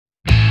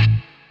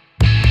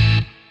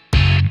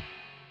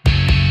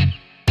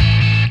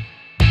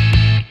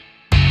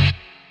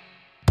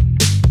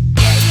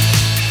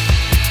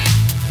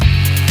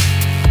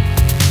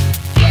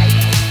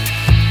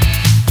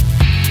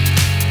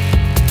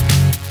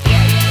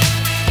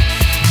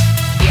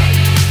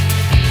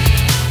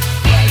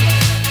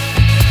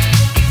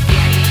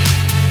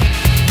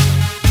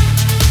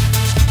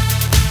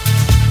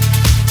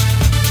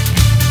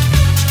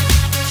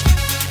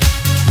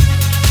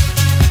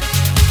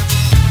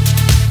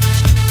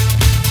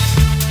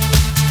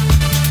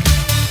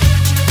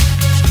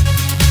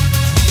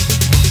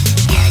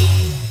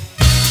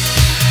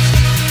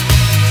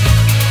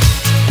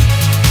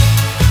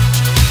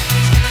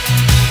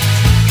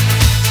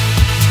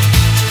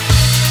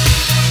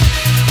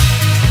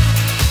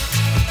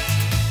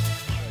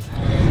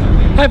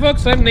Hi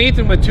folks, I'm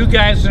Nathan with Two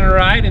Guys in a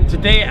Ride, and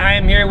today I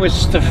am here with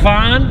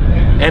Stefan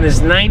and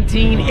his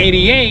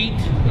 1988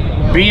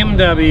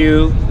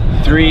 BMW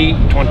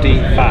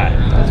 325.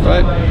 That's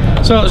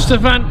right. So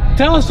Stefan,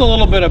 tell us a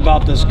little bit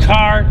about this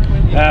car,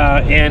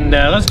 and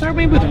let's start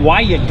maybe with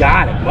why you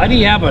got it. Why do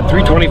you have a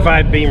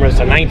 325 Beamer? It's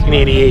a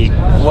 1988.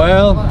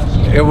 Well,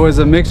 it was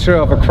a mixture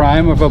of a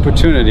crime of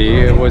opportunity.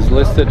 It was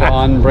listed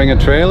on Bring a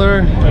Trailer,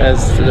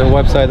 as the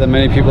website that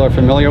many people are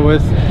familiar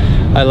with.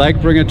 I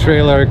like Bring a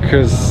Trailer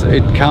because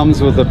it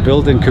comes with a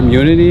built-in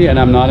community, and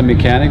I'm not a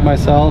mechanic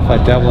myself. I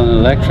dabble in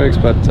electrics,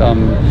 but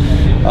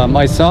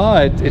I saw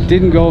it. It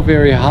didn't go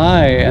very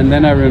high, and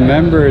then I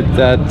remembered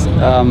that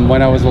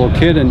when I was a little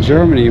kid in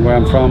Germany, where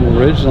I'm from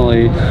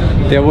originally,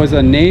 there was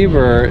a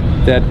neighbor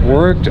that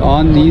worked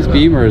on these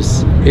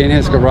Beamers in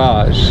his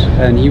garage,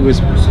 and he was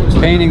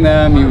painting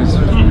them, he was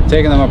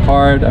taking them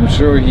apart. I'm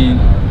sure he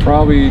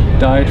probably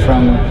died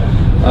from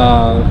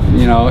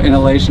you know,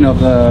 inhalation of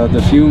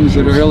the fumes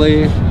a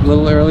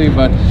little early,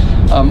 but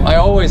I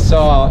always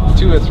saw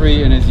 2 or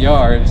 3 in his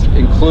yard,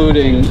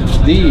 including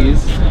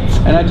these,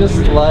 and I just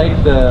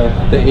like the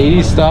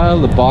 80s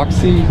style, the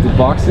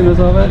boxiness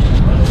of it.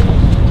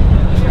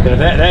 Yeah,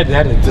 that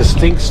had a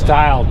distinct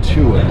style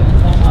to it.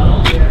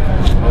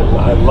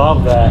 I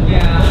love that.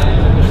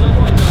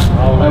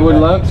 I would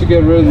love to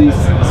get rid of these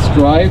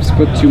stripes,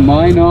 but to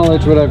my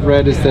knowledge, what I've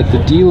read is that the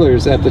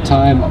dealers at the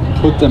time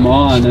put them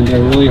on, and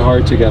they're really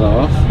hard to get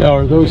off. Now,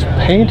 are those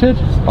painted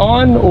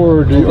on,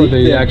 or are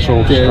they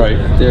actual stripe?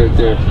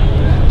 They're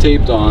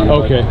taped on.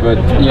 Okay. But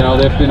you know,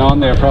 they've been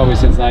on there probably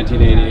since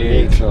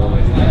 1988, so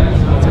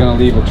it's gonna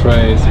leave a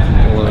trace if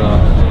you pull it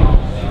off.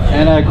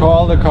 And I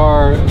call the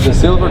car the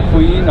Silver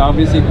Queen,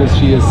 obviously because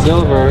she is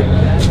silver,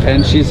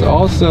 and she's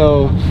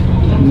also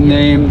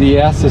named the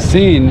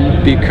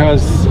Assassin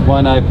because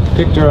when I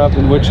picked her up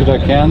in Wichita,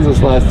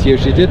 Kansas last year,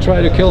 she did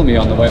try to kill me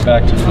on the way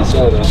back to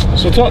Minnesota.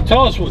 So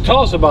tell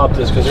us about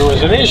this, because there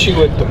was an issue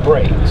with the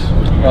brakes.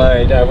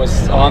 Right, I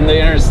was on the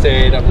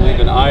interstate, I believe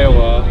in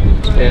Iowa,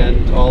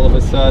 and all of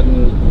a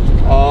sudden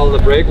all the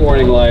brake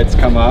warning lights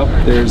come up.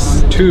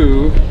 There's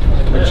 2,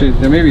 actually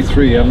there may be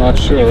 3, I'm not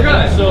sure,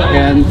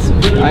 and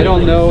I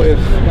don't know if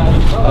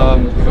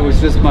it was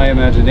just my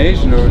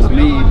imagination or it was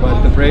me,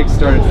 but the brakes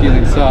started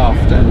feeling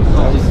soft, and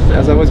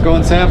as I was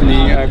going 70,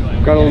 I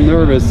got a little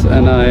nervous,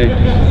 and I,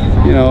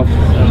 you know,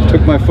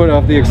 took my foot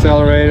off the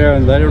accelerator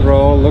and let it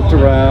roll, looked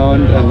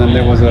around, and then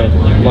there was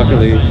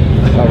luckily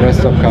a rest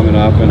stop coming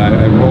up, and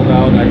I rolled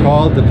out and I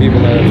called the people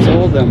that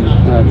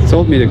had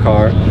sold me the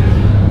car,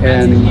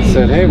 and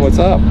said, hey, what's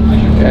up?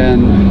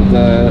 And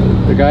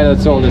the guy that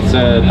sold it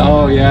said,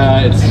 oh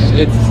yeah,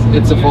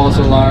 it's a false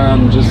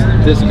alarm, just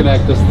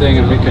disconnect this thing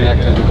and reconnect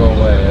it to go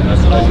away. And I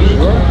said, are you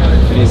sure?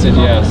 And he said,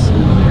 yes.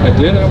 I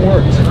did, it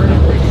worked.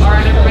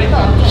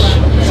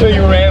 So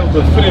you were able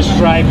to finish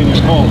driving at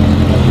home.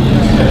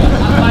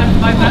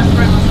 My best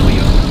friend will show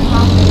you.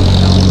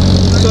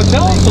 So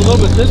tell us a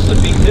little bit, this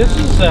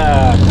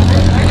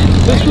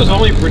was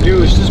only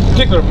produced, this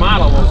particular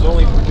model was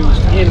only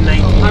produced in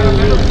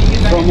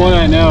 1988. From what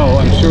I know,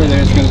 I'm sure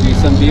there's going to be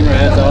some Beamer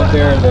heads out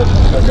there that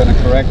are going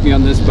to correct me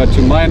on this, but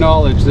to my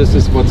knowledge, this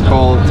is what's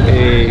called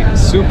a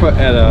Super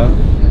Eta.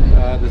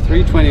 The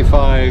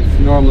 325,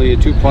 normally a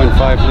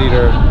 2.5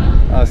 liter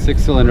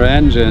 6-cylinder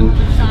engine,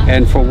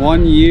 and for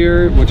 1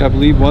 year, which I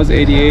believe was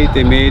 88,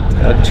 they made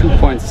a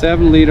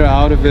 2.7 liter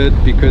out of it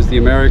because the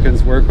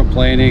Americans were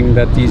complaining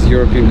that these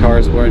European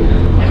cars weren't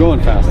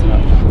going fast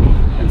enough.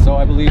 And so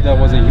I believe that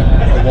was a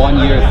 1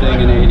 year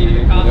thing in 88.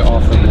 They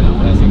offered it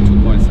as a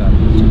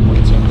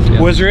 2.7. Yeah.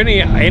 Was there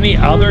any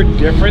other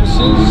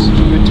differences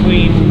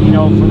between, you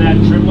know, from that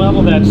trim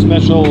level, that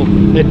special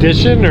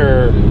edition,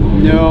 or?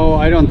 No,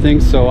 I don't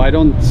think so.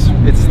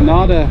 It's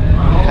not a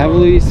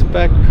heavily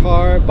spec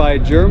car. By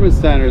German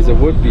standards it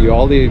would be.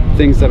 All the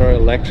things that are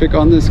electric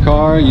on this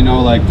car, you know,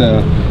 like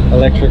the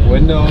electric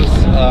windows.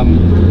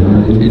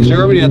 In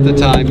Germany at the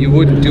time you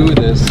wouldn't do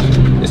this,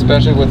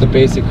 especially with a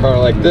basic car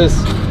like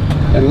this.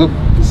 And look,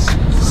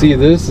 see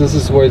this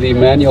is where the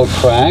manual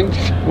crank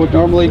would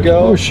normally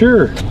go. Oh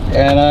sure.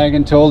 And I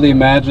can totally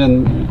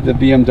imagine the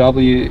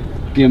BMW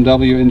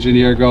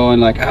engineer going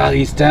like,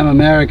 these damn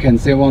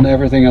Americans, they want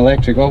everything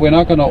electric. Well, we're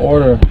not going to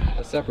order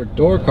a separate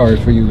door card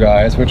for you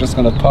guys. We're just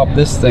going to pop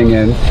this thing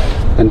in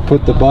and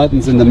put the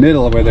buttons in the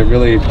middle where they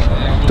really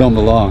don't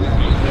belong.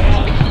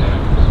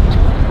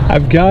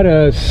 I've got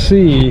to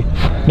see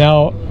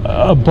now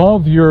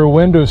above your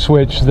window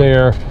switch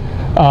there.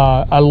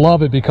 I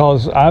love it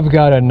because I've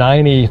got a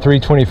 90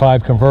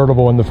 325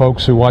 convertible, and the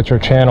folks who watch our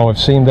channel have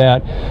seen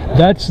that.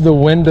 That's the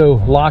window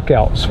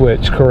lockout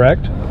switch,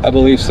 correct? I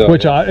believe so.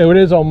 Which it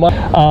is on my.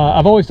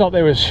 I've always thought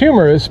that was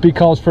humorous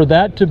because for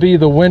that to be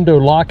the window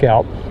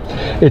lockout,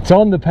 it's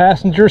on the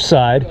passenger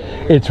side.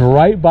 It's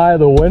right by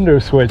the window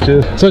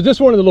switches. So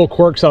just one of the little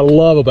quirks I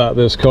love about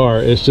this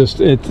car. It's just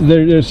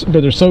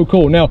they're so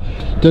cool. Now,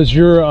 does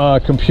your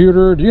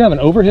computer? Do you have an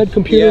overhead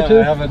computer too?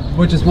 Yeah, I have it,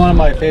 which is one of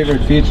my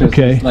favorite features.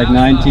 Okay. It's like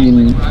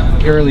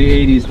early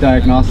 80s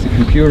diagnostic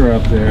computer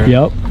up there.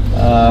 Yep.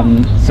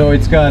 So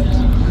it's got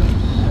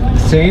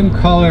same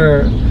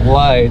color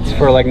lights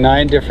for like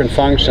 9 different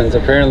functions.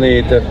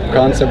 Apparently the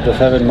concept of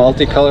having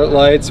multicolored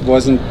lights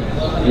wasn't,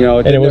 you know,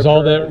 and it was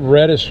all that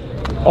reddish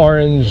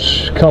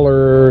orange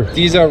color.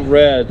 These are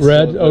red.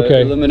 Red, so the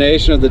okay.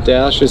 illumination of the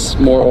dash is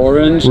more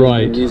orange.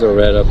 Right. And these are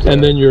red up there.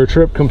 And then your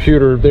trip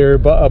computer there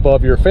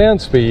above your fan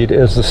speed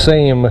is the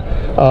same,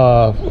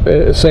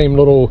 same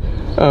little,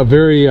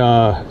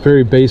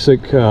 very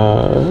basic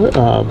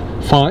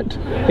font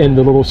in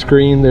the little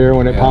screen there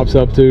when it pops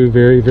up to.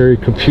 Very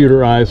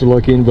computerized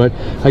looking. But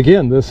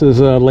again, this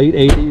is late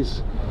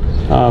 80s,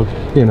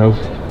 you know,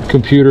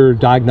 computer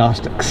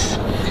diagnostics.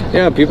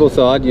 Yeah, people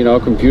thought, you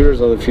know,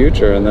 computers are the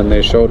future, and then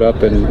they showed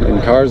up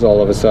in cars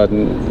all of a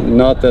sudden.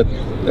 Not that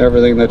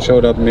everything that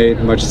showed up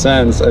made much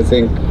sense. I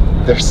think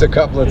there's a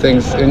couple of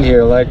things in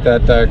here, like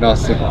that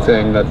diagnostic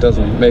thing, that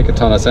doesn't make a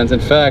ton of sense.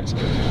 In fact,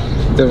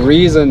 the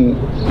reason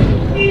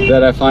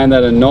that I find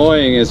that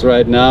annoying is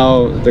right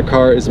now the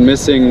car is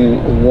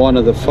missing one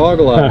of the fog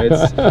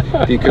lights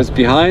because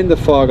behind the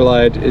fog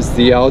light is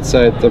the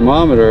outside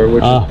thermometer,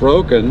 which is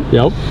broken.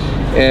 Yep.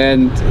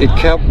 And it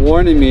kept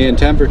warning me in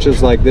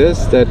temperatures like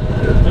this that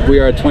we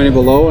are at 20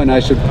 below and I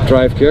should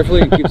drive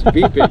carefully. It keeps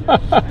beeping.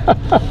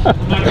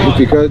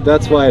 Because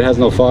that's why it has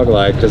no fog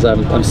light, because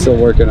I'm still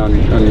working on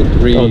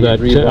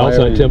that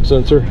outside temp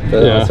sensor.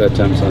 Outside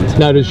temp sensor.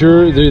 Now, does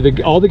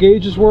all the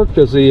gauges work?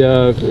 Does the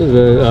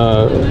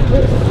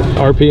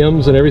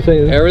RPMs and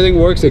everything? Everything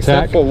works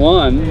except for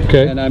one.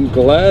 Okay. And I'm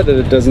glad that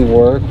it doesn't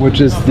work,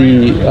 which is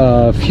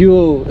the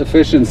fuel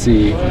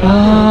efficiency.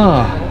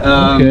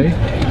 Okay.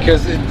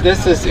 Because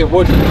it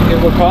would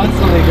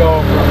constantly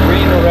go from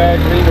green to red,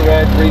 green to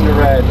red, green to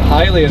red.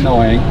 Highly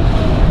annoying.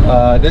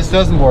 This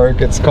doesn't work.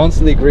 It's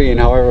constantly green,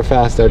 however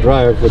fast I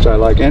drive, which I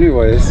like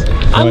anyways.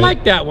 I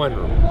like that one.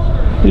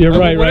 You're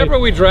right. Whenever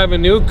we drive a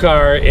new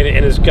car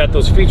and it's got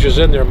those features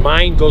in there,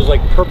 mine goes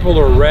like purple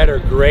or red or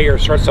gray or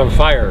starts on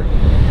fire.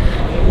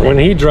 When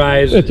he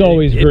drives, it's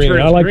always green.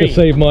 I like to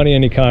save money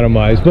and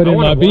economize. But in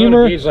my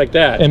Beamer, like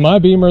that. In my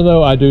Beamer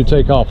though, I do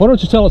take off. Why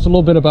don't you tell us a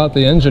little bit about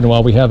the engine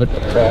while we have it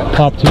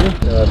popped here?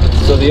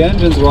 So the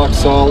engine's rock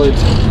solid.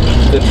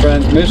 The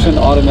transmission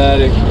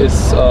automatic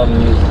is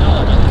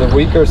the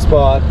weaker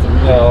spot.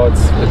 You know,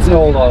 it's an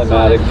old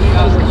automatic.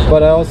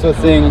 But I also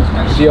think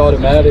the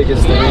automatic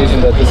is the reason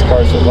that this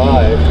car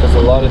survived, because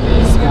a lot of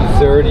these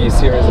 30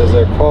 series, as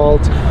they're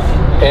called,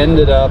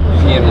 ended up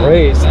being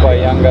raced by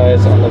young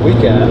guys on the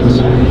weekends,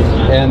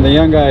 and the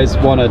young guys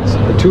wanted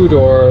a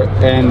 2-door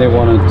and they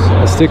wanted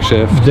a stick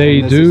shift.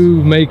 They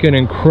do make an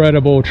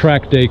incredible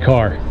track day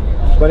car.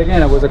 But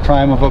again, it was a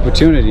crime of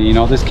opportunity. You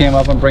know, this came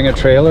up on Bring a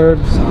Trailer.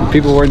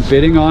 People weren't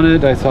bidding on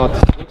it. I thought,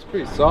 this looks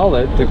pretty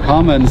solid. The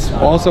comments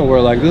also were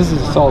like, this is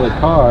a solid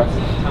car.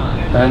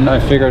 And I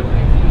figured,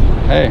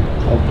 hey,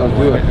 I'll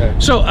do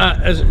it. So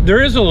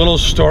there is a little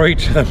story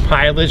to the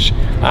mileage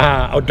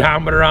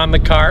odometer on the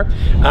car.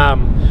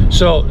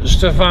 So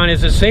Stefan,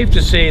 is it safe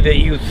to say that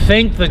you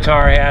think the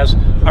car has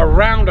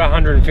around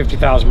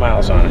 150,000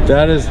 miles on it?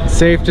 That is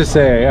safe to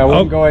say. I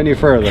won't go any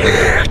further.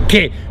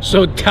 Okay,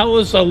 so tell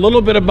us a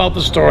little bit about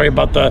the story,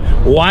 about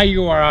why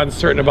you are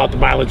uncertain about the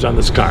mileage on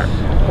this car.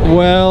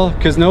 Well,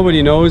 because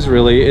nobody knows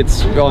really.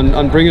 It's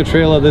on Bring a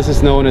Trailer, this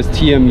is known as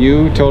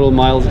TMU, total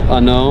miles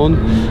unknown.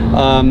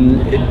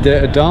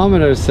 The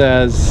odometer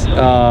says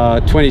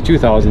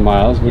 22,000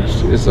 miles, which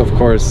is of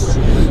course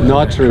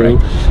not true.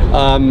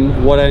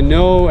 What I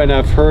know, and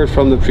I've heard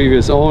from the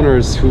previous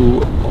owners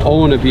who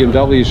own a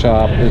BMW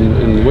shop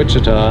in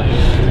Wichita,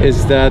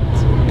 is that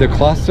the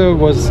cluster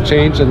was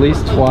changed at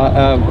least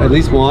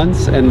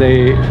once, and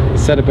they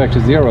set it back to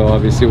 0,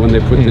 obviously, when they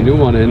put the new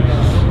one in.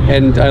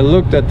 And I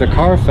looked at the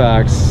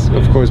Carfax,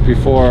 of course,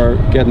 before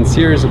getting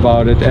serious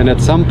about it, and at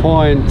some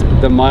point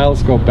the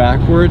miles go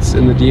backwards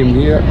in the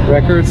DMV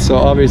records. So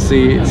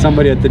obviously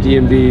somebody at the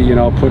DMV, you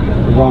know, put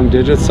the wrong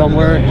digits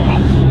somewhere.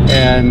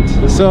 And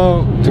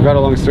so, to cut a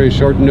long story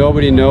short,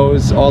 nobody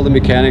knows. All the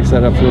mechanics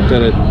that have looked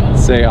at it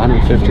say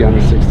 150,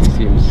 160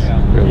 seems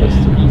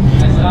realistic.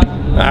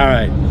 All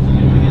right.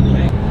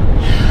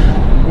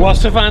 Well,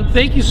 Stefan,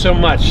 thank you so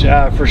much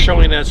for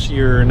showing us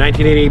your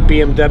 1988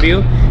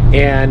 BMW,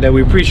 and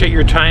we appreciate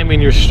your time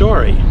and your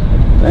story.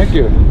 Thank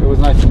you. It was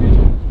nice to meet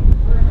you.